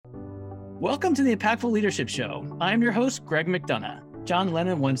Welcome to the Impactful Leadership Show. I'm your host, Greg McDonough. John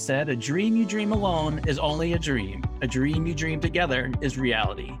Lennon once said, "A dream you dream alone is only a dream. A dream you dream together is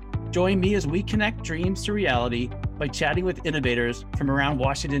reality." Join me as we connect dreams to reality by chatting with innovators from around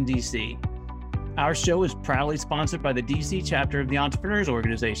Washington, D.C. Our show is proudly sponsored by the D.C. chapter of the Entrepreneurs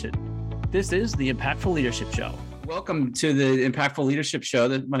Organization. This is the Impactful Leadership Show. Welcome to the Impactful Leadership Show.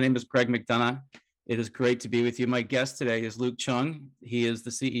 My name is Greg McDonough. It is great to be with you. My guest today is Luke Chung. He is the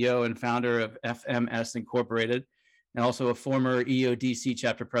CEO and founder of FMS Incorporated, and also a former EODC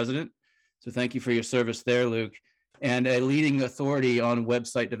chapter president. So thank you for your service there, Luke, and a leading authority on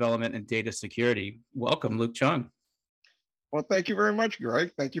website development and data security. Welcome, Luke Chung. Well, thank you very much,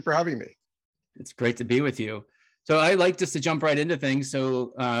 Greg. Thank you for having me. It's great to be with you. So I like just to jump right into things.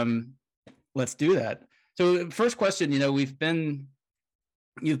 So let's do that. So first question,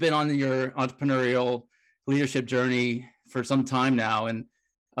 you've been on your entrepreneurial leadership journey for some time now, and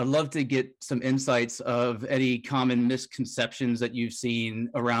I'd love to get some insights of any common misconceptions that you've seen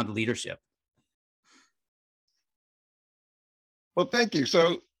around leadership. Well, thank you.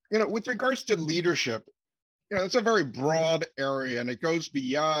 So, with regards to leadership, it's a very broad area, and it goes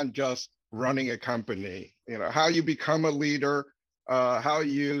beyond just running a company. How you become a leader, how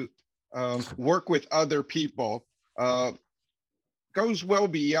you work with other people, goes well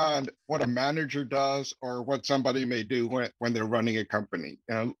beyond what a manager does or what somebody may do when they're running a company.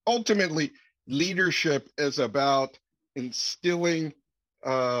 Ultimately, leadership is about instilling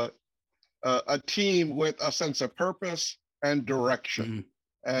a team with a sense of purpose and direction,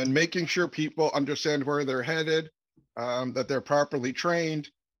 and making sure people understand where they're headed, that they're properly trained,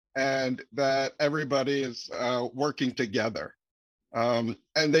 and that everybody is working together. And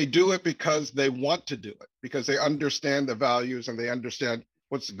they do it because they want to do it, because they understand the values and they understand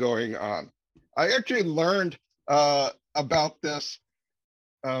what's going on. I actually learned about this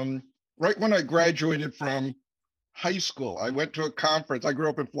right when I graduated from high school. I went to a conference. I grew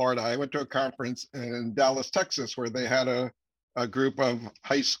up in Florida. I went to a conference in Dallas, Texas, where they had a group of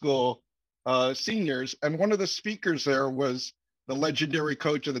high school seniors. And one of the speakers there was the legendary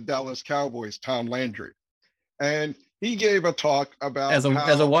coach of the Dallas Cowboys, Tom Landry. And he gave a talk about as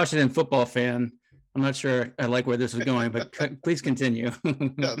a Washington football fan, I'm not sure I like where this is going, but please continue.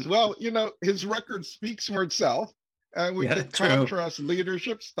 Yes, well, his record speaks for itself, and we can contrast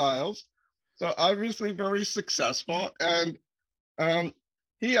leadership styles. So obviously very successful, and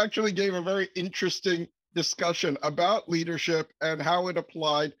he actually gave a very interesting discussion about leadership and how it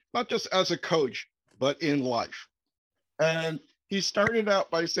applied, not just as a coach, but in life. And he started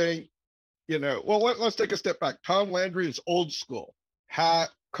out by saying, let's take a step back. Tom Landry is old school.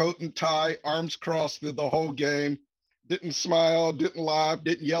 Hat, coat and tie, arms crossed through the whole game. Didn't smile, didn't laugh,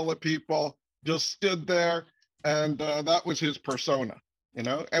 didn't yell at people, just stood there. And that was his persona,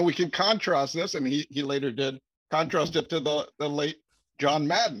 And we can contrast this, and he later did contrast it to the late John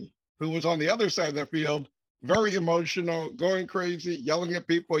Madden, who was on the other side of the field, very emotional, going crazy, yelling at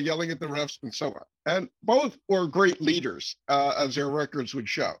people, yelling at the refs, and so on. And both were great leaders, as their records would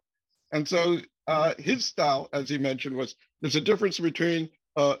show. And so his style, as he mentioned, was there's a difference between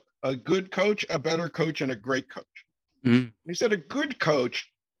a good coach, a better coach, and a great coach. He said a good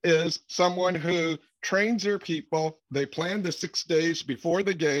coach is someone who trains their people. They plan the 6 days before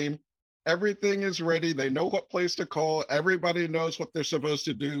the game. Everything is ready. They know what plays to call. Everybody knows what they're supposed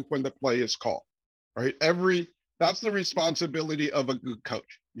to do when the play is called, right? That's the responsibility of a good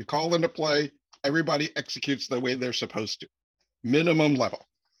coach. You call in a play, everybody executes the way they're supposed to, minimum level.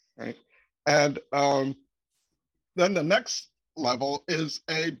 Right. And then the next level is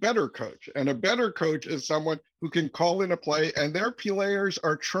a better coach. And a better coach is someone who can call in a play, and their players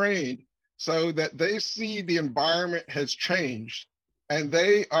are trained so that they see the environment has changed, and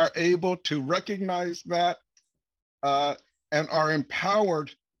they are able to recognize that and are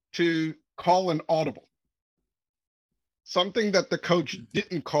empowered to call an audible. Something that the coach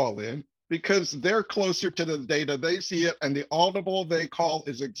didn't call in, because they're closer to the data, they see it, and the audible they call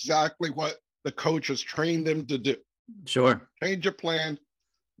is exactly what the coach has trained them to do. Sure. Change your plan,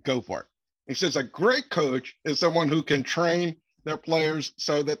 go for it. He says a great coach is someone who can train their players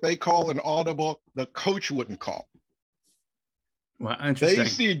so that they call an audible the coach wouldn't call. Well, interesting. They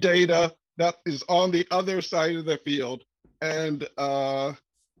see data that is on the other side of the field, and know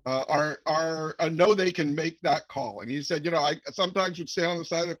they can make that call. And he said, I sometimes would stay on the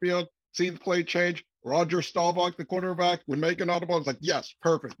side of the field, see the play change. Roger Staubach, the quarterback, would make an audible. It's like, yes,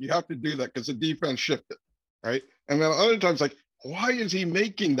 perfect. You have to do that because the defense shifted, right? And then other times, like, why is he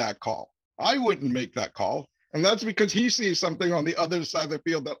making that call? I wouldn't make that call. And that's because he sees something on the other side of the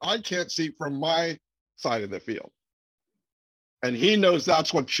field that I can't see from my side of the field. And he knows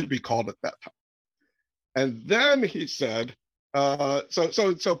that's what should be called at that time. And then he said,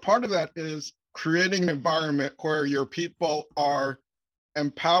 so part of that is creating an environment where your people are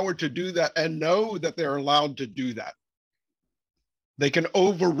empowered to do that and know that they're allowed to do that. They can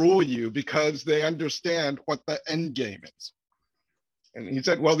overrule you because they understand what the end game is. And he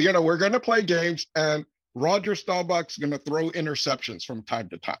said, well, we're going to play games, and Roger Staubach's going to throw interceptions from time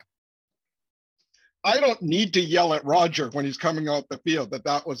to time. I don't need to yell at Roger when he's coming off the field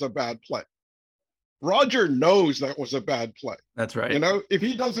that was a bad play. Roger knows that was a bad play. That's right. If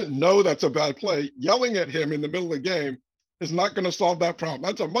he doesn't know that's a bad play, yelling at him in the middle of the game is not going to solve that problem.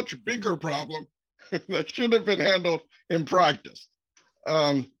 That's a much bigger problem that should have been handled in practice.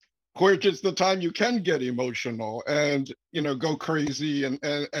 Which is the time you can get emotional and go crazy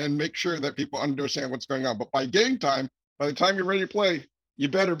and make sure that people understand what's going on. But by game time, by the time you're ready to play, you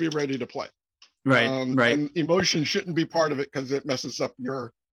better be ready to play. Right. Right. And emotion shouldn't be part of it because it messes up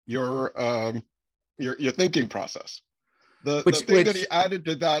your thinking process. The thing that he added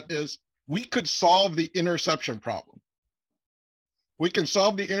to that is we could solve the interception problem. We can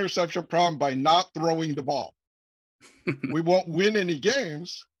solve the interception problem by not throwing the ball. We won't win any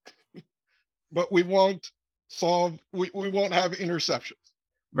games, but we won't have interceptions.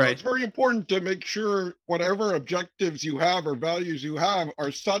 Right. So it's very important to make sure whatever objectives you have or values you have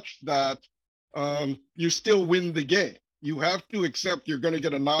are such that you still win the game. You have to accept you're going to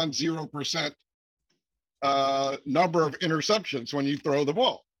get a non-0% number of interceptions when you throw the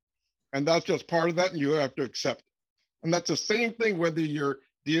ball. And that's just part of that, and you have to accept it. And that's the same thing whether you're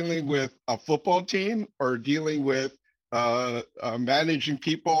dealing with a football team or dealing with managing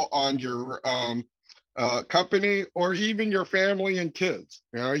people on your company or even your family and kids.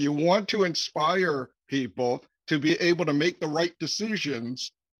 You want to inspire people to be able to make the right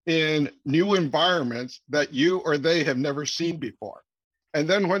decisions in new environments that you or they have never seen before. And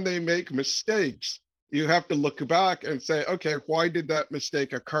then when they make mistakes, you have to look back and say, okay, why did that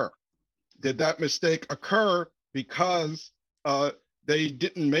mistake occur? Did that mistake occur because they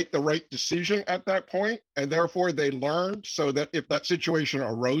didn't make the right decision at that point, and therefore they learned so that if that situation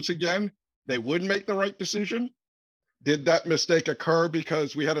arose again, they would make the right decision? Did that mistake occur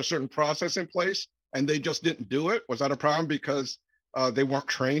because we had a certain process in place and they just didn't do it? Was that a problem because they weren't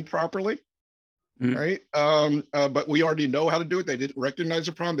trained properly? Right? But we already know how to do it. They didn't recognize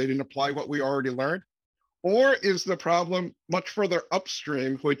the problem. They didn't apply what we already learned. Or is the problem much further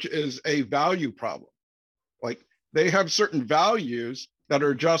upstream, which is a value problem? Like they have certain values that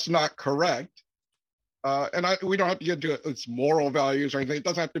are just not correct. We don't have to get into its moral values or anything. It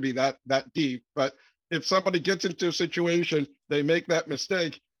doesn't have to be that deep. But if somebody gets into a situation, they make that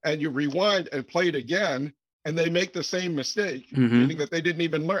mistake, and you rewind and play it again, and they make the same mistake, meaning that they didn't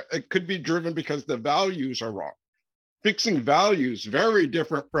even learn. It could be driven because the values are wrong. Fixing values, very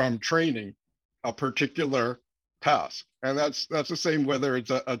different from training a particular task. And that's the same whether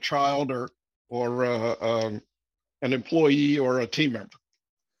it's a child or an employee or a team member.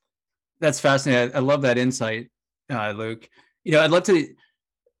 That's fascinating. I love that insight, Luke. I'd love to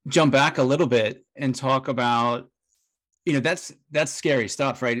jump back a little bit and talk about, that's scary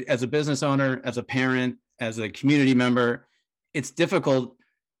stuff, right? As a business owner, as a parent, as a community member, it's difficult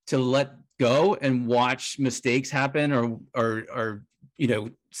to let go and watch mistakes happen or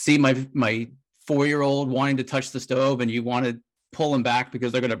see my 4-year-old wanting to touch the stove and you want to pull them back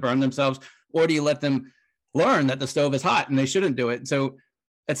because they're going to burn themselves, or do you let them learn that the stove is hot and they shouldn't do it? So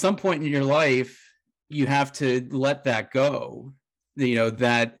at some point in your life, you have to let that go,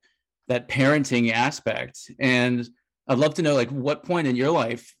 that parenting aspect. And I'd love to know, like, what point in your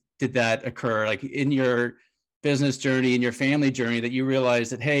life did that occur, like in your business journey, in your family journey, that you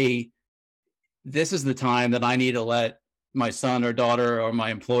realized that, hey, this is the time that I need to let my son or daughter or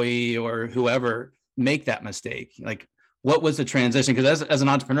my employee or whoever make that mistake? Like, what was the transition? Because as an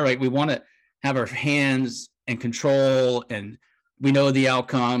entrepreneur, right, we want to have our hands and control, and we know the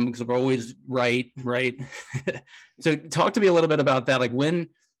outcome because we're always right. So talk to me a little bit about that. Like, when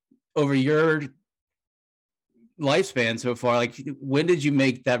over your lifespan so far, like, when did you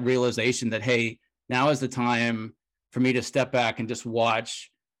make that realization that, hey, now is the time for me to step back and just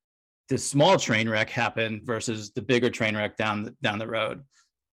watch this small train wreck happen versus the bigger train wreck down the road?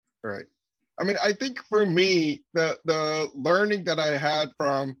 Right. I mean, I think for me, the learning that I had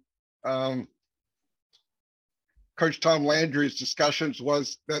from Coach Tom Landry's discussions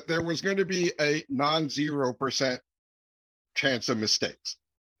was that there was going to be a non-0% chance of mistakes.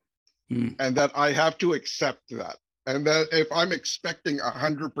 And that I have to accept that. And that if I'm expecting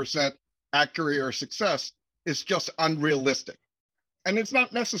 100% accuracy or success, it's just unrealistic. And it's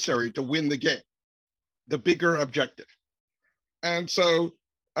not necessary to win the game, the bigger objective. And so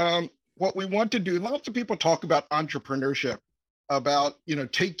what we want to do, lots of people talk about entrepreneurship, about,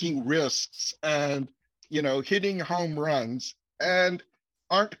 taking risks and, hitting home runs, and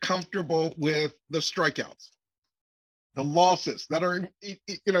aren't comfortable with the strikeouts, the losses that are,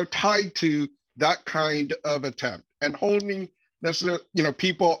 tied to that kind of attempt, and holding necessarily,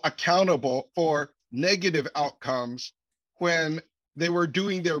 people accountable for negative outcomes when they were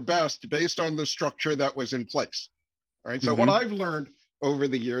doing their best based on the structure that was in place. Right. So what I've learned over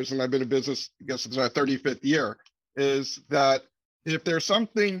the years, and I've been in business, I guess it's our 35th year, is that if there's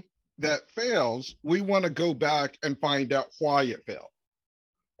something that fails, we want to go back and find out why it failed.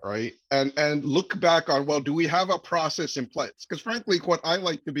 Right. And look back on, well, do we have a process in place? Because frankly, what I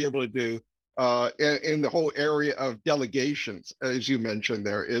like to be able to do in the whole area of delegations, as you mentioned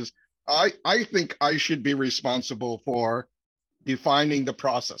there, is I think I should be responsible for defining the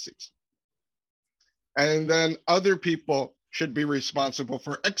processes. And then other people should be responsible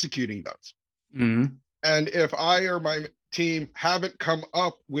for executing those. Mm-hmm. And if I or my team haven't come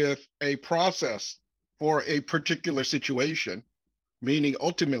up with a process for a particular situation, meaning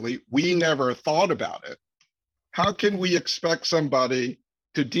ultimately we never thought about it, how can we expect somebody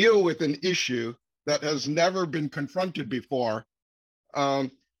to deal with an issue that has never been confronted before?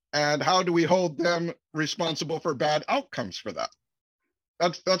 And how do we hold them responsible for bad outcomes for that?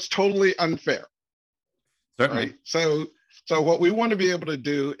 That's totally unfair. Certainly. Right? So what we want to be able to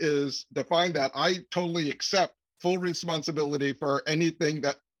do is define that. I totally accept full responsibility for anything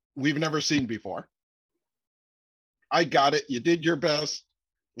that we've never seen before. I got it. You did your best.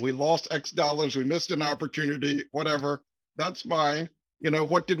 We lost X dollars. We missed an opportunity, whatever. That's fine.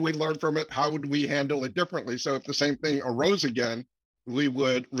 What did we learn from it? How would we handle it differently? So if the same thing arose again, we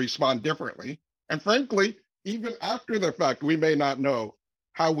would respond differently. And frankly, even after the fact, we may not know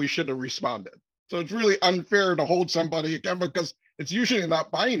how we should have responded. So it's really unfair to hold somebody accountable, because it's usually not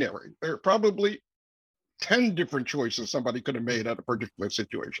binary. There are probably 10 different choices somebody could have made at a particular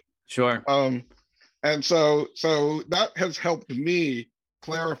situation. Sure. And so that has helped me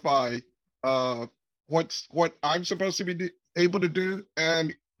clarify what I'm supposed to be able to do,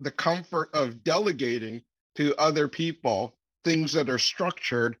 and the comfort of delegating to other people things that are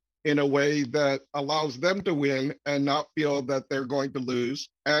structured in a way that allows them to win and not feel that they're going to lose.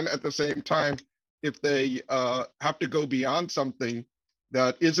 And at the same time, if they have to go beyond something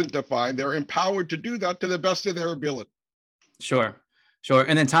that isn't defined, they're empowered to do that to the best of their ability. Sure.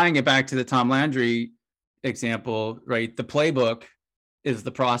 And then tying it back to the Tom Landry example, right? The playbook is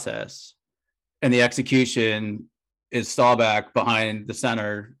the process, and the execution is stallback behind the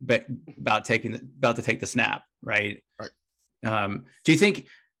center, about to take the snap, right? Right. Do you think,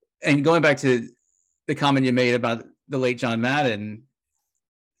 and going back to the comment you made about the late John Madden,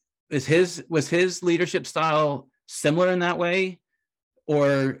 was his leadership style similar in that way,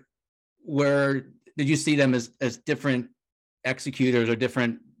 or did you see them as different executors or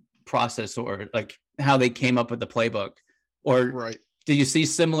different process, or like how they came up with the playbook? Or right. Did you see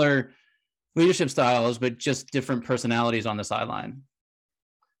similar leadership styles but just different personalities on the sideline?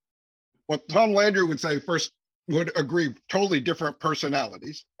 What Tom Landry would say first, would agree, totally different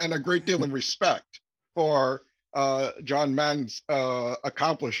personalities, and a great deal of respect for John Madden's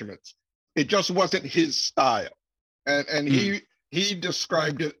accomplishments. It just wasn't his style, and he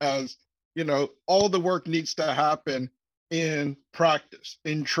described it as, all the work needs to happen in practice,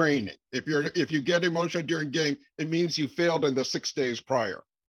 in training. If you get emotional during game, it means you failed in the 6 days prior.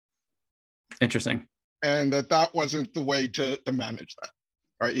 Interesting. And that wasn't the way to manage that.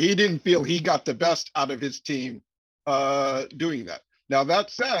 Right? He didn't feel he got the best out of his team doing that. Now, that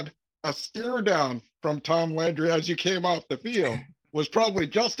said, a stare down from Tom Landry as you came off the field was probably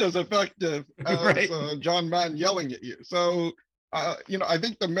just as effective as right. John Madden yelling at you. So, I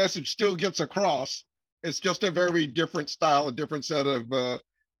think the message still gets across. It's just a very different style, a different set of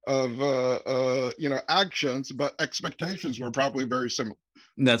actions, but expectations were probably very similar.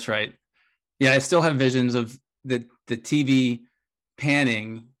 That's right. Yeah, I still have visions of the TV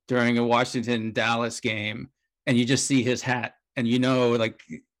panning during a Washington-Dallas game, and you just see his hat, and like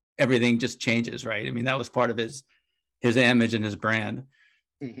everything just changes, right? I mean, that was part of his image and his brand.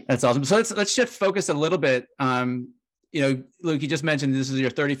 Mm-hmm. That's awesome. So let's shift focus a little bit. Luke, you just mentioned this is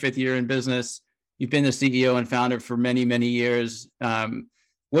your 35th year in business. You've been the CEO and founder for many, many years.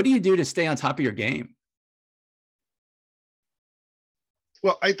 What do you do to stay on top of your game?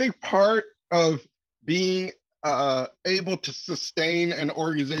 Well, I think part of being able to sustain an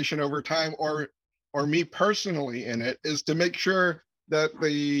organization over time, or me personally in it, is to make sure that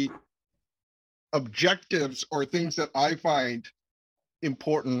the objectives or things that I find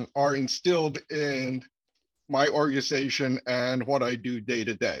important are instilled in my organization and what I do day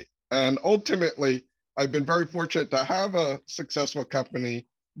to day. And ultimately, I've been very fortunate to have a successful company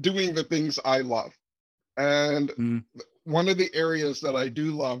doing the things I love. And one of the areas that I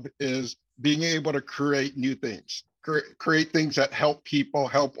do love is being able to create new things, create things that help people,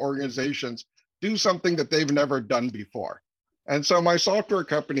 help organizations do something that they've never done before. And so my software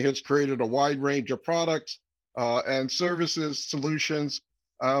company has created a wide range of products and services, solutions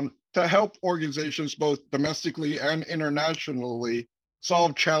to help organizations both domestically and internationally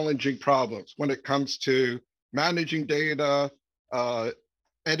solve challenging problems when it comes to managing data,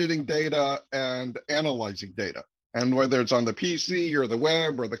 editing data, and analyzing data. And whether it's on the PC or the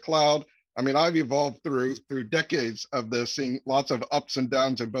web or the cloud, I mean, I've evolved through decades of this, seeing lots of ups and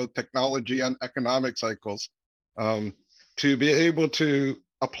downs in both technology and economic cycles, to be able to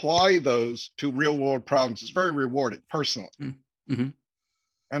apply those to real world problems is very rewarding personally. Mm-hmm.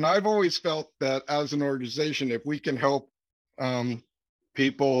 And I've always felt that as an organization, if we can help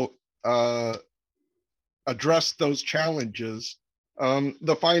people address those challenges,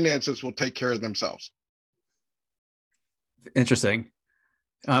 the finances will take care of themselves. Interesting.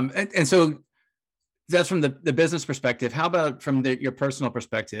 And so that's from the business perspective. How about from your personal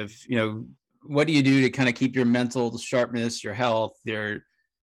perspective? You know, what do you do to kind of keep your mental sharpness, your health, your,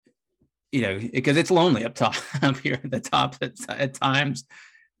 you know, because it's lonely up top here at the top at times,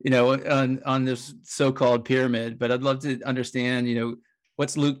 you know, on this so-called pyramid. But I'd love to understand, you know,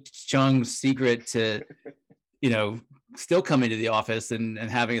 what's Luke Chung's secret to, you know, still coming to the office and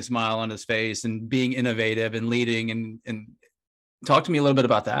having a smile on his face and being innovative and leading, and talk to me a little bit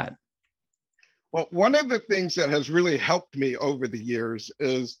about that. Well, one of the things that has really helped me over the years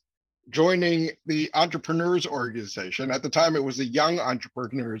is joining the Entrepreneurs Organization. At the time, it was the Young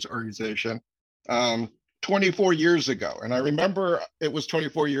Entrepreneurs Organization, 24 years ago. And I remember it was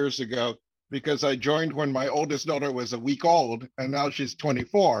 24 years ago because I joined when my oldest daughter was a week old, and now she's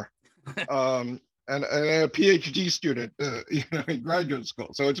 24. And a PhD student, you know, in graduate school.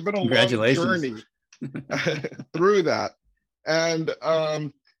 So it's been a long journey through that. And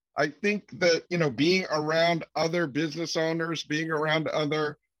I think that, you know, being around other business owners, being around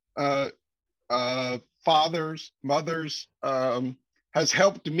other fathers, mothers, has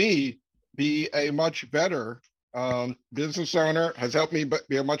helped me be a much better business owner, has helped me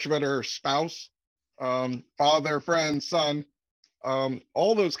be a much better spouse, father, friend, son,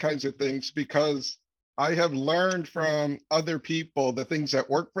 all those kinds of things, because I have learned from other people the things that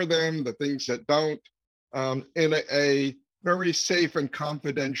work for them, the things that don't, in a very safe and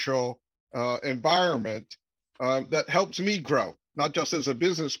confidential environment that helps me grow, not just as a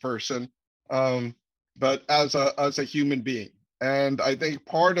business person, but as a human being. And I think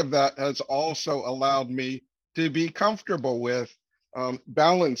part of that has also allowed me to be comfortable with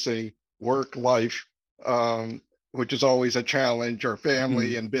balancing work life, which is always a challenge, or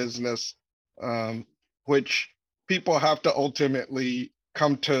family and business, which people have to ultimately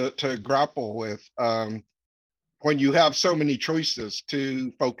come to grapple with when you have so many choices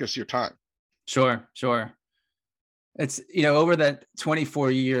to focus your time. Sure. It's, you know, over that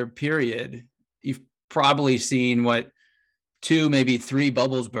 24-year period, you've probably seen what 2, maybe 3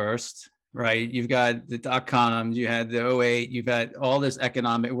 bubbles burst, right? You've got the .com, you had the 08, you've got all this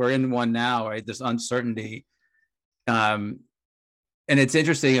economic, we're in one now, right? This uncertainty. And it's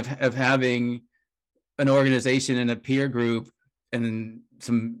interesting of having an organization and a peer group and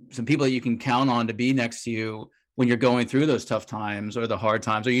some people that you can count on to be next to you when you're going through those tough times or the hard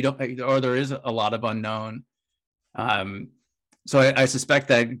times, or there is a lot of unknown. So I suspect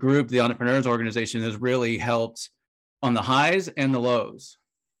that group, the Entrepreneurs Organization, has really helped on the highs and the lows.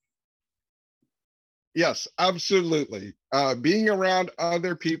 Yes, absolutely. Being around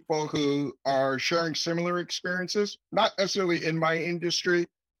other people who are sharing similar experiences, not necessarily in my industry,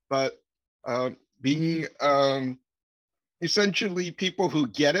 but being essentially people who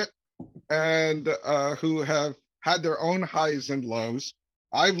get it and who have had their own highs and lows.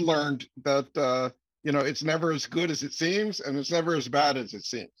 I've learned that you know, it's never as good as it seems, and it's never as bad as it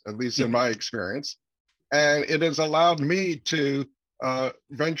seems, at least in my experience. And it has allowed me to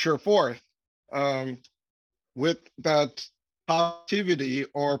venture forth with that positivity,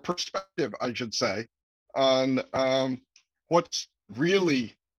 or perspective, I should say, on what's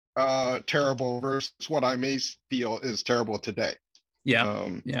really terrible versus what I may feel is terrible today. Yeah.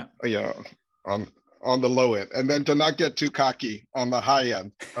 On the low end, and then to not get too cocky on the high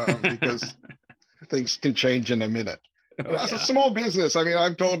end, because things can change in a minute. As a small business, I mean,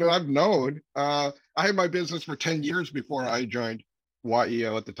 I've known, I had my business for 10 years before I joined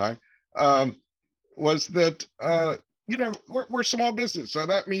YEO at the time, was that, you know, we're small business. So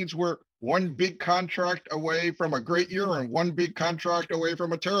that means we're one big contract away from a great year and one big contract away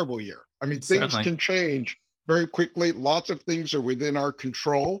from a terrible year. I mean, things Certainly. can change very quickly. Lots of things are within our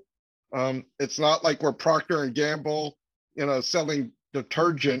control. It's not like we're Procter and Gamble, selling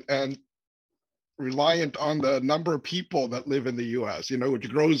detergent and reliant on the number of people that live in the US, which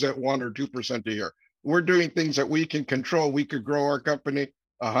grows at 1 or 2% a year. We're doing things that we can control. We could grow our company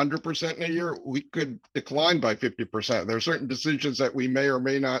 100% in a year. We could decline by 50%. There are certain decisions that we may or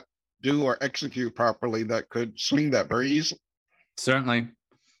may not do or execute properly that could swing that very easily. Certainly.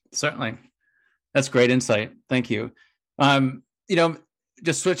 That's great insight. Thank you.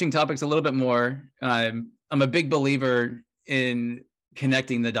 Just switching topics a little bit more, I'm a big believer in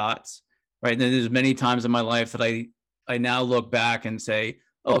connecting the dots, right? And there's many times in my life that I now look back and say,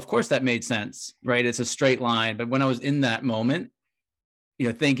 oh, of course that made sense, right? It's a straight line. But when I was in that moment,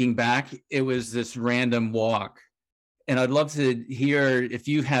 thinking back, it was this random walk. And I'd love to hear if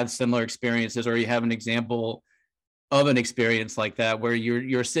you have similar experiences or you have an example of an experience like that, where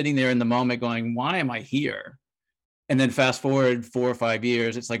you're sitting there in the moment going, why am I here? And then fast forward 4 or 5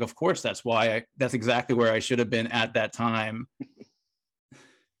 years, it's like, of course, that's exactly where I should have been at that time.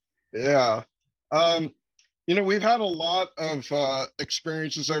 Yeah. We've had a lot of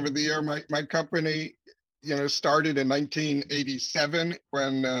experiences over the year. My company, started in 1987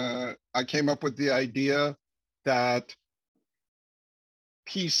 when I came up with the idea that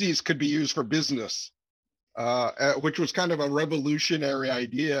PCs could be used for business, which was kind of a revolutionary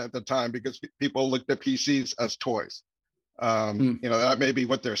idea at the time because people looked at PCs as toys. That may be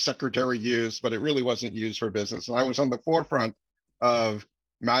what their secretary used, but it really wasn't used for business. And I was on the forefront of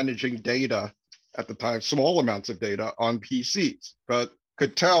managing data at the time, small amounts of data on PCs, but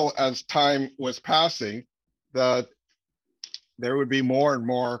could tell as time was passing that there would be more and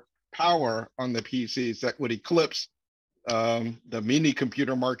more power on the PCs that would eclipse the mini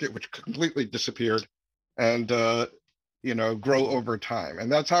computer market, which completely disappeared, and grow over time.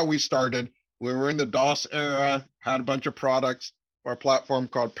 And that's how we started. We were in the DOS era, had a bunch of products, our platform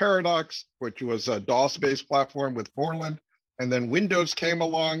called Paradox, which was a DOS-based platform with Forland. And then Windows came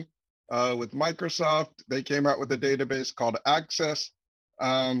along with Microsoft. They came out with a database called Access.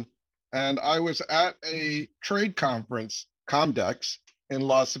 And I was at a trade conference, Comdex, in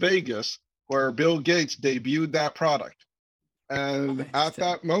Las Vegas, where Bill Gates debuted that product. And at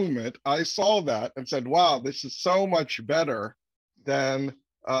that moment, I saw that and said, wow, this is so much better than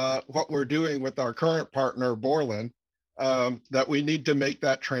what we're doing with our current partner, Borland, that we need to make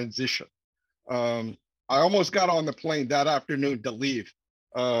that transition. I almost got on the plane that afternoon to leave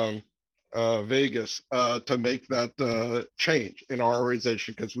Vegas to make that change in our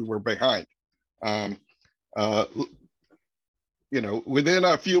organization because we were behind. Within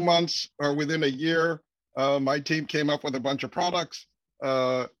a few months or within a year, my team came up with a bunch of products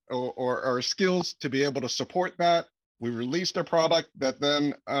or skills to be able to support that. We released a product that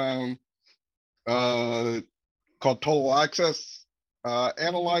then called Total Access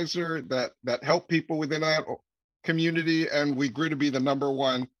Analyzer that helped people within that community, and we grew to be the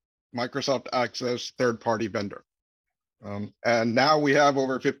 #1 Microsoft Access third-party vendor. And now we have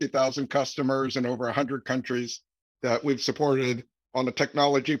over 50,000 customers in over 100 countries that we've supported on a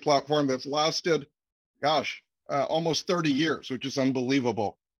technology platform that's lasted, almost 30 years, which is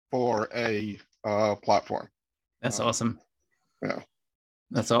unbelievable for a platform. That's awesome. Yeah.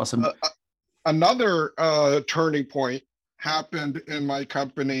 That's awesome. Another turning point happened in my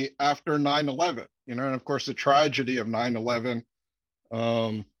company after 9/11, and of course the tragedy of 9/11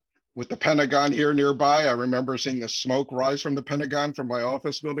 with the Pentagon here nearby. I remember seeing the smoke rise from the Pentagon from my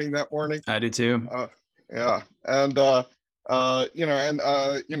office building that morning. I did too. Yeah. And,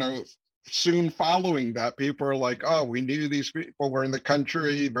 soon following that, people are like, oh, we knew these people were in the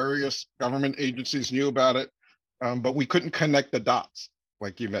country. Various government agencies knew about it, but we couldn't connect the dots,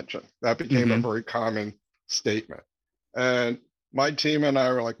 like you mentioned. That became a very common statement. And my team and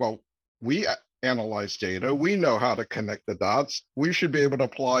I were like, well, we analyze data. We know how to connect the dots. We should be able to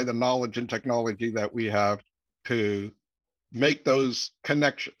apply the knowledge and technology that we have to make those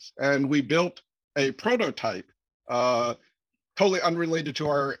connections. And we built a prototype, totally unrelated to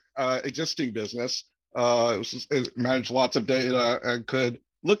our existing business. It managed lots of data and could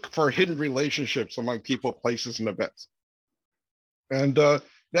look for hidden relationships among people, places, and events. And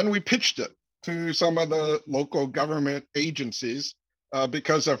then we pitched it to some of the local government agencies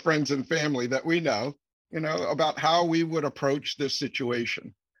because of friends and family that we know, about how we would approach this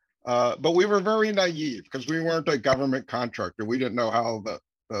situation. But we were very naive because we weren't a government contractor. We didn't know how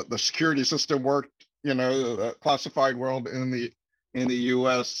the security system worked, the classified world in the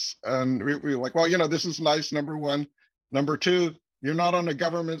US. And we were like, well, this is nice, #1. #2, you're not on a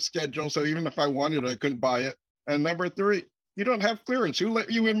government schedule, so even if I wanted, I couldn't buy it. And number three, you don't have clearance. Who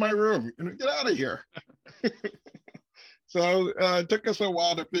let you in my room? Get out of here. So it took us a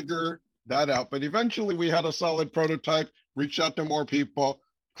while to figure that out. But eventually we had a solid prototype, reached out to more people,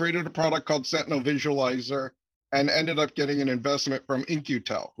 created a product called Sentinel Visualizer, and ended up getting an investment from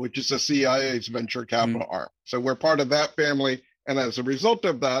InQtel, which is the CIA's venture capital arm. So we're part of that family. And as a result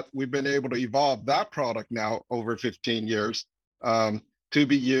of that, we've been able to evolve that product now over 15 years to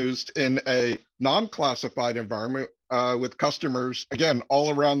be used in a non-classified environment with customers, again,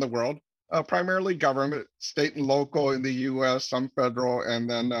 all around the world. Primarily government, state and local in the US, some federal, and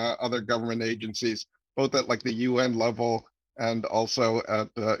then other government agencies, both at like the UN level and also at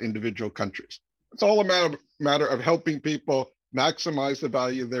individual countries. It's all a matter of helping people maximize the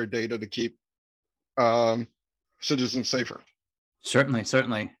value of their data to keep citizens safer. Certainly.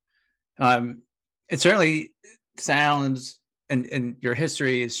 It certainly sounds, and your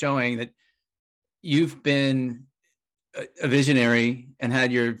history is showing that you've been a visionary and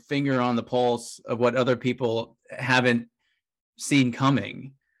had your finger on the pulse of what other people haven't seen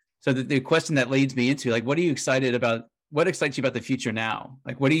coming. So the question that leads me into, like, what are you excited about? What excites you about the future now?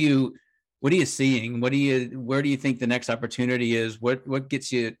 Like, what are you seeing? Where do you think the next opportunity is? What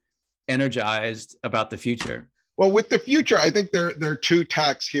gets you energized about the future? Well, with the future, I think there are two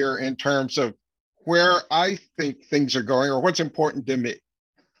tacks here in terms of where I think things are going or what's important to me.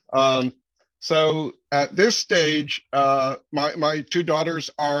 So at this stage, my two daughters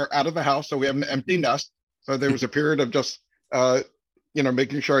are out of the house, so we have an empty nest. So there was a period of just,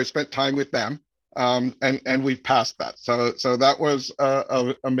 making sure I spent time with them, and we've passed that. So that was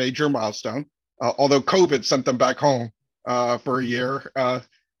a major milestone. Although COVID sent them back home for a year,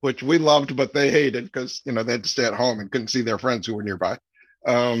 which we loved, but they hated because they had to stay at home and couldn't see their friends who were nearby.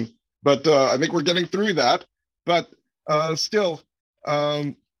 But I think we're getting through that. But still.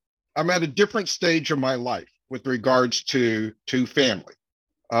 I'm at a different stage of my life with regards to family.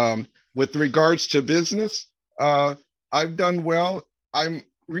 With regards to business, I've done well. I'm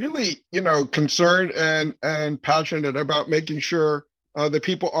really, concerned and passionate about making sure the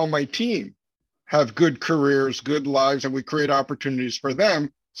people on my team have good careers, good lives, and we create opportunities for them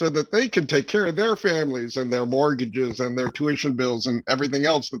so that they can take care of their families and their mortgages and their tuition bills and everything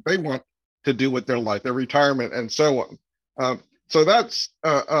else that they want to do with their life, their retirement, and so on. So that's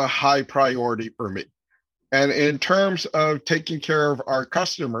a high priority for me. And in terms of taking care of our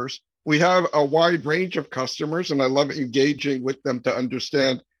customers, we have a wide range of customers, and I love engaging with them to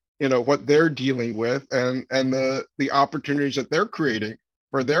understand, what they're dealing with and the opportunities that they're creating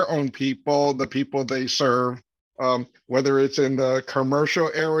for their own people, the people they serve, whether it's in the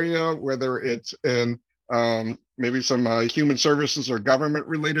commercial area, whether it's in maybe some human services or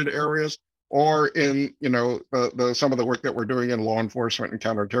government-related areas, or in some of the work that we're doing in law enforcement and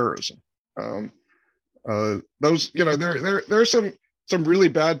counterterrorism. Those there's some really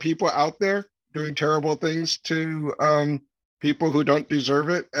bad people out there doing terrible things to people who don't deserve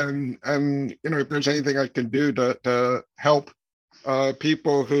it, and if there's anything I can do to help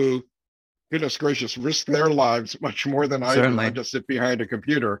people who, goodness gracious, risk their lives much more than I do. I just sit behind a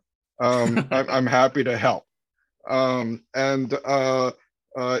computer. I'm happy to help. And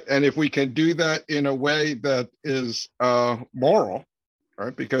if we can do that in a way that is moral,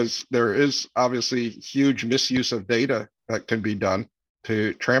 right? Because there is obviously huge misuse of data that can be done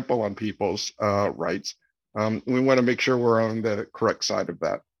to trample on people's rights. We want to make sure we're on the correct side of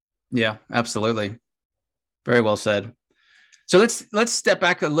that. Yeah, absolutely. Very well said. So let's step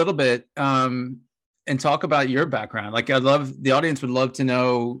back a little bit and talk about your background. Like, the audience would love to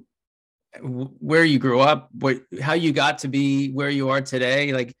know where you grew up, how you got to be where you are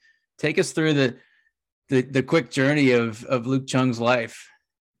today. Like, take us through the quick journey of Luke Chung's life.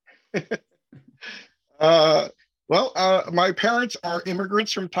 My parents are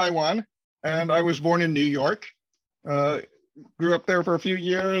immigrants from Taiwan, and I was born in New York. Grew up there for a few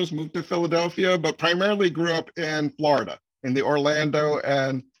years, moved to Philadelphia, but primarily grew up in Florida, in the Orlando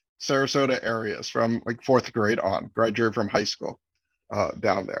and Sarasota areas from like fourth grade on. Graduated from high school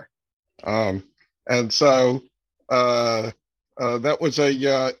down there. And so that was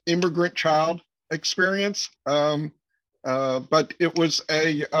a immigrant child experience. But it was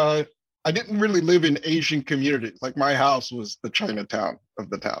I didn't really live in Asian communities. Like, my house was the Chinatown of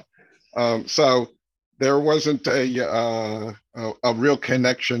the town. So there wasn't a real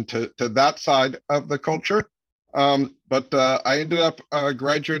connection to that side of the culture. But I ended up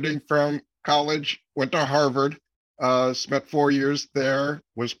graduating from college, went to Harvard, spent 4 years there,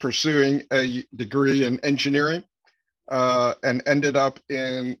 was pursuing a degree in engineering, and ended up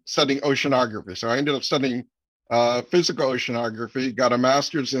in studying oceanography. So I ended up studying physical oceanography, got a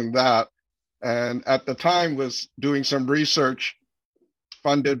master's in that, and at the time was doing some research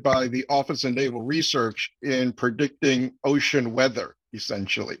funded by the Office of Naval Research in predicting ocean weather,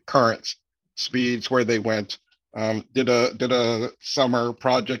 essentially currents, speeds, where they went. Did a summer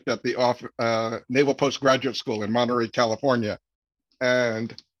project at the Naval Postgraduate School in Monterey, California,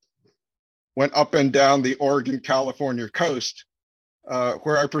 and went up and down the Oregon, California coast,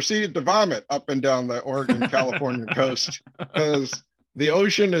 where I proceeded to vomit up and down the Oregon, California coast, because the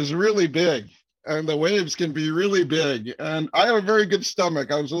ocean is really big and the waves can be really big. And I have a very good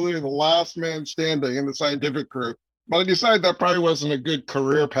stomach. I was literally the last man standing in the scientific crew, but I decided that probably wasn't a good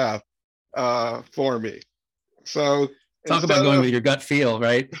career path for me. So talk about going with your gut feel,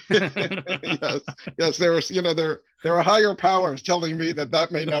 right? yes. There was, there were higher powers telling me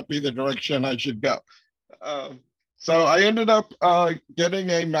that may not be the direction I should go. So I ended up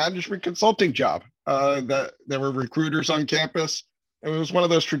getting a management consulting job. That there were recruiters on campus. It was one of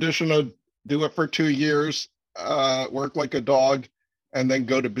those traditional do it for 2 years, work like a dog, and then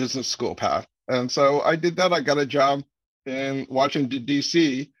go to business school path. And so I did that. I got a job in Washington,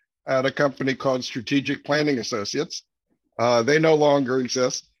 D.C. at a company called Strategic Planning Associates. They no longer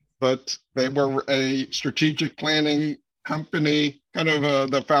exist, but they were a strategic planning company. Kind of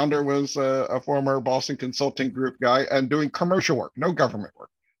the founder was a former Boston Consulting Group guy and doing commercial work, no government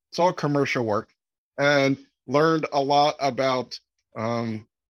work. It's all commercial work, and learned a lot about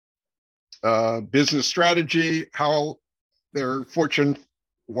business strategy, how their Fortune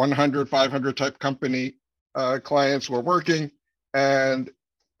 100, 500 type company clients were working, and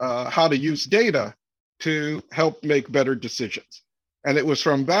how to use data to help make better decisions. And it was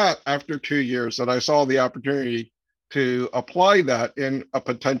from that, after 2 years, that I saw the opportunity to apply that in a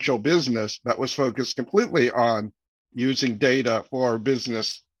potential business that was focused completely on using data for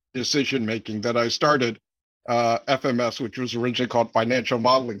business decision making, that I started FMS, which was originally called Financial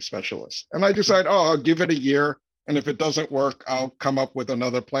Modeling Specialist. And I decided, I'll give it a year. And if it doesn't work, I'll come up with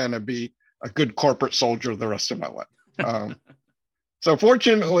another plan and be a good corporate soldier the rest of my life. So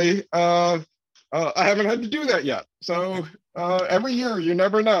fortunately, I haven't had to do that yet. So every year, you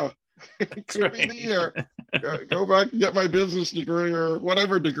never know. It could be the year. Go back and get my business degree or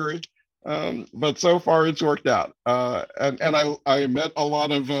whatever degree. But so far, it's worked out. And I met a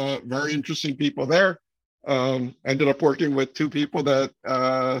lot of very interesting people there. Ended up working with 2 people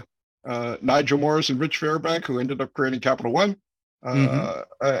that Nigel Morris and Rich Fairbank, who ended up creating Capital One.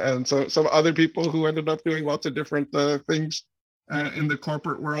 And so some other people who ended up doing lots of different things in the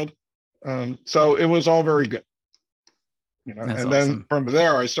corporate world. So it was all very good. That's and awesome. Then from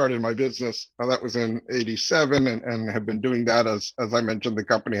there, I started my business. That was in '87, and have been doing that as I mentioned. The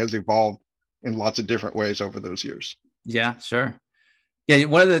company has evolved in lots of different ways over those years. Yeah, sure. Yeah,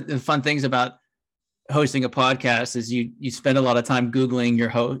 one of the fun things about hosting a podcast is you spend a lot of time Googling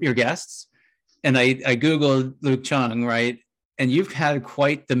your guests. And I Googled Luke Chung, right? And you've had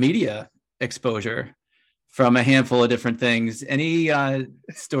quite the media exposure from a handful of different things. Any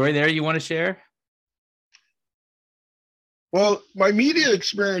story there you want to share? Well, my media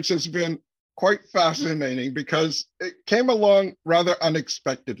experience has been quite fascinating because it came along rather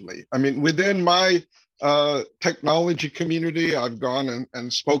unexpectedly. I mean, within my technology community, I've gone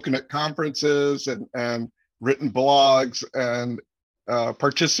and spoken at conferences and written blogs and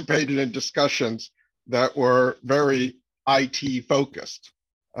participated in discussions that were very IT focused.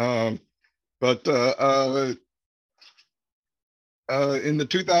 But in the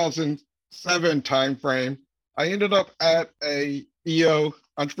 2007 timeframe, I ended up at a EO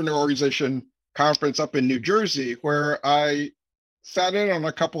entrepreneur organization conference up in New Jersey, where I sat in on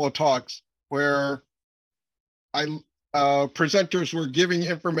a couple of talks where presenters were giving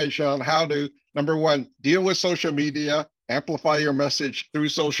information on how to, number one, deal with social media, amplify your message through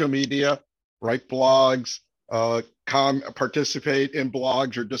social media, write blogs, participate in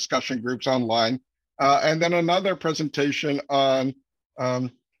blogs or discussion groups online. And then another presentation on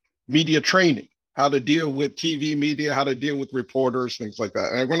media training, how to deal with TV media, how to deal with reporters, things like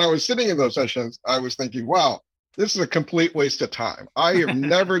that. And when I was sitting in those sessions, I was thinking, wow, this is a complete waste of time. I have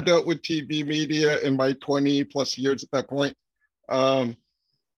never dealt with TV media in my 20 plus years at that point.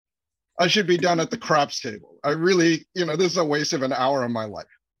 I should be down at the craps table. I really, this is a waste of an hour of my life.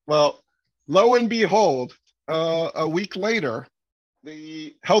 Well, lo and behold, a week later,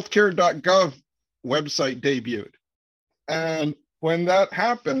 the healthcare.gov website debuted. And when that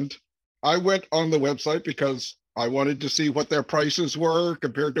happened, I went on the website because I wanted to see what their prices were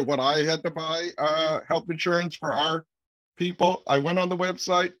compared to what I had to buy health insurance for our people. I went on the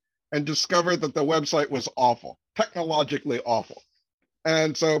website and discovered that the website was awful, technologically awful.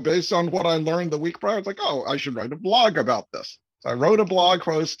 And so based on what I learned the week prior, I was like, oh, I should write a blog about this. So I wrote a blog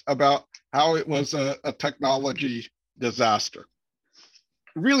post about how it was a technology disaster,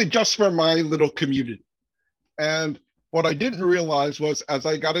 really just for my little community. And what I didn't realize was as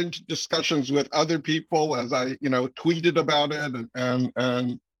I got into discussions with other people, as I, tweeted about it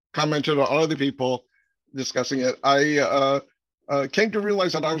and commented on other people discussing it, I came to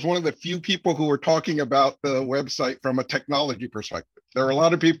realize that I was one of the few people who were talking about the website from a technology perspective. There were a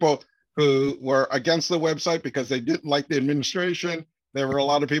lot of people who were against the website because they didn't like the administration. There were a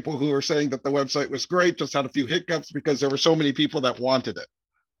lot of people who were saying that the website was great, just had a few hiccups because there were so many people that wanted it.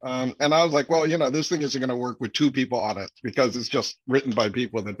 And I was like, well, this thing isn't going to work with two people on it because it's just written by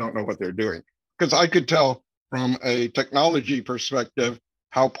people that don't know what they're doing. Because I could tell from a technology perspective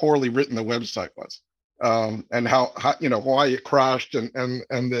how poorly written the website was, and how why it crashed and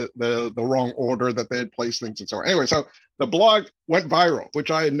the wrong order that they had placed things and so on. Anyway, so the blog went viral,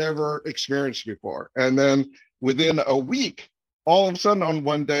 which I had never experienced before. And then within a week, all of a sudden on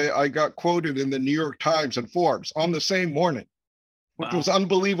one day, I got quoted in the New York Times and Forbes on the same morning, which was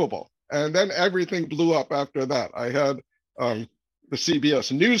unbelievable. And then everything blew up after that. I had the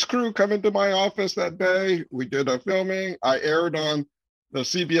CBS News crew come into my office that day. We did a filming. I aired on the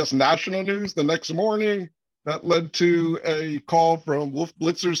CBS National News the next morning. That led to a call from Wolf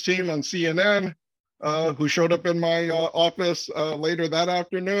Blitzer's team on CNN, who showed up in my office later that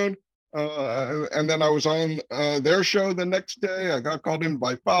afternoon. And then I was on their show the next day. I got called in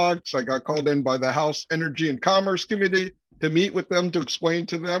by Fox. I got called in by the House Energy and Commerce Committee to meet with them to explain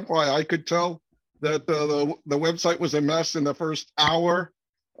to them why I could tell that the website was a mess in the first hour,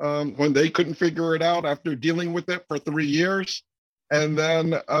 when they couldn't figure it out after dealing with it for 3 years. And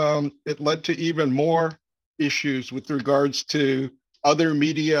then it led to even more issues with regards to other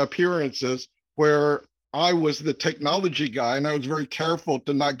media appearances where I was the technology guy, and I was very careful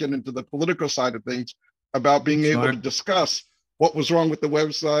to not get into the political side of things about being able to discuss what was wrong with the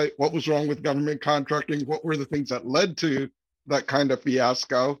website, what was wrong with government contracting, what were the things that led to that kind of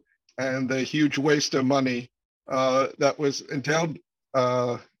fiasco, and the huge waste of money that was entailed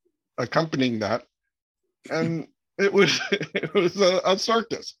accompanying that. And it was a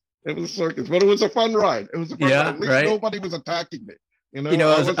circus. It was a circus, but it was a fun ride. It was a fun ride. At least nobody was attacking me. I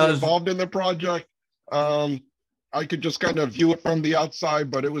wasn't involved in the project. I could just kind of view it from the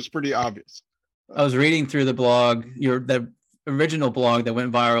outside, but it was pretty obvious. I was reading through the blog, the original blog that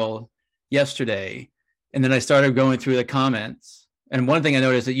went viral yesterday, and then I started going through the comments. And one thing I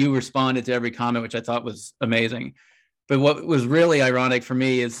noticed that you responded to every comment, which I thought was amazing. But what was really ironic for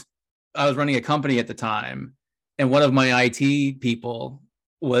me is I was running a company at the time, and one of my IT people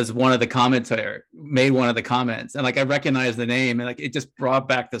was one of the commentators, made one of the comments, and I recognized the name, and it just brought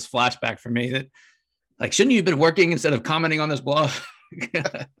back this flashback for me that shouldn't you have been working instead of commenting on this blog?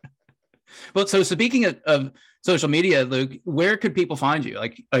 Well, so speaking of social media, Luke, where could people find you?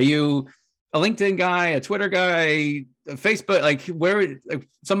 Are you a LinkedIn guy, a Twitter guy, a Facebook? Where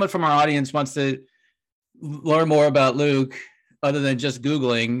someone from our audience wants to learn more about Luke, other than just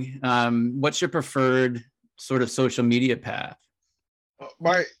Googling, what's your preferred sort of social media path?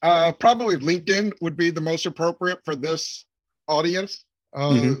 My probably LinkedIn would be the most appropriate for this audience.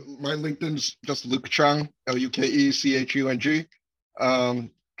 My LinkedIn's just Luke Chung, LukeChung.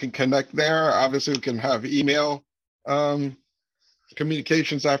 Can connect there. Obviously, we can have email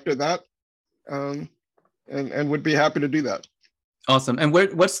communications after that, and would be happy to do that. Awesome. And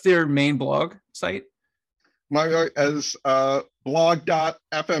what's their main blog site? My is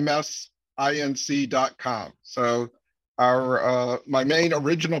blog.fmsinc.com. So my main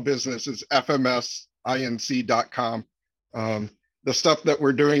original business is fmsinc.com. The stuff that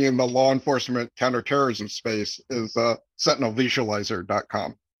we're doing in the law enforcement counterterrorism space is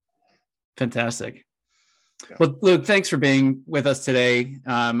sentinelvisualizer.com. Fantastic. Yeah. Well, Luke, thanks for being with us today.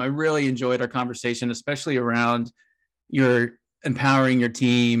 I really enjoyed our conversation, especially around your empowering your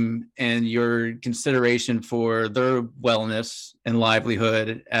team and your consideration for their wellness and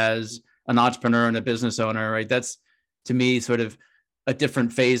livelihood as an entrepreneur and a business owner, right? That's, to me, sort of a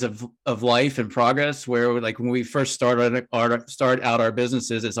different phase of life and progress, where when we first start out our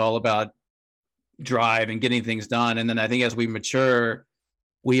businesses, it's all about drive and getting things done. And then I think as we mature,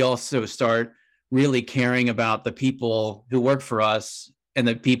 we also start really caring about the people who work for us and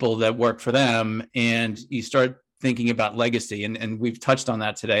the people that work for them. And you start thinking about legacy. And we've touched on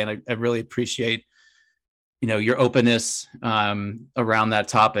that today. And I really appreciate, your openness around that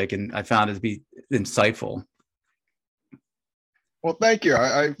topic. And I found it to be insightful. Well, thank you.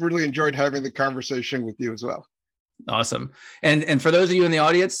 I really enjoyed having the conversation with you as well. Awesome. And for those of you in the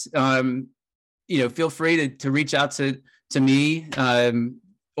audience, feel free to reach out to to me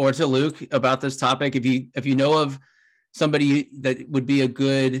or to Luke about this topic. If you know of somebody that would be a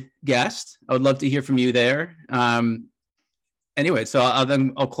good guest, I would love to hear from you there. Anyway, so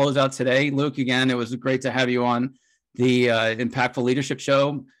I'll close out today. Luke, again, it was great to have you on the Impactful Leadership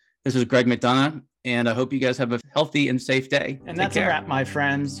Show. This is Greg McDonough, and I hope you guys have a healthy and safe day. And that's a wrap, my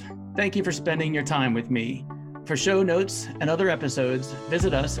friends. Thank you for spending your time with me. For show notes and other episodes,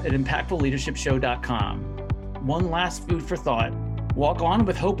 visit us at impactfulleadershipshow.com. One last food for thought. Walk on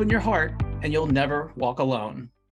with hope in your heart, and you'll never walk alone.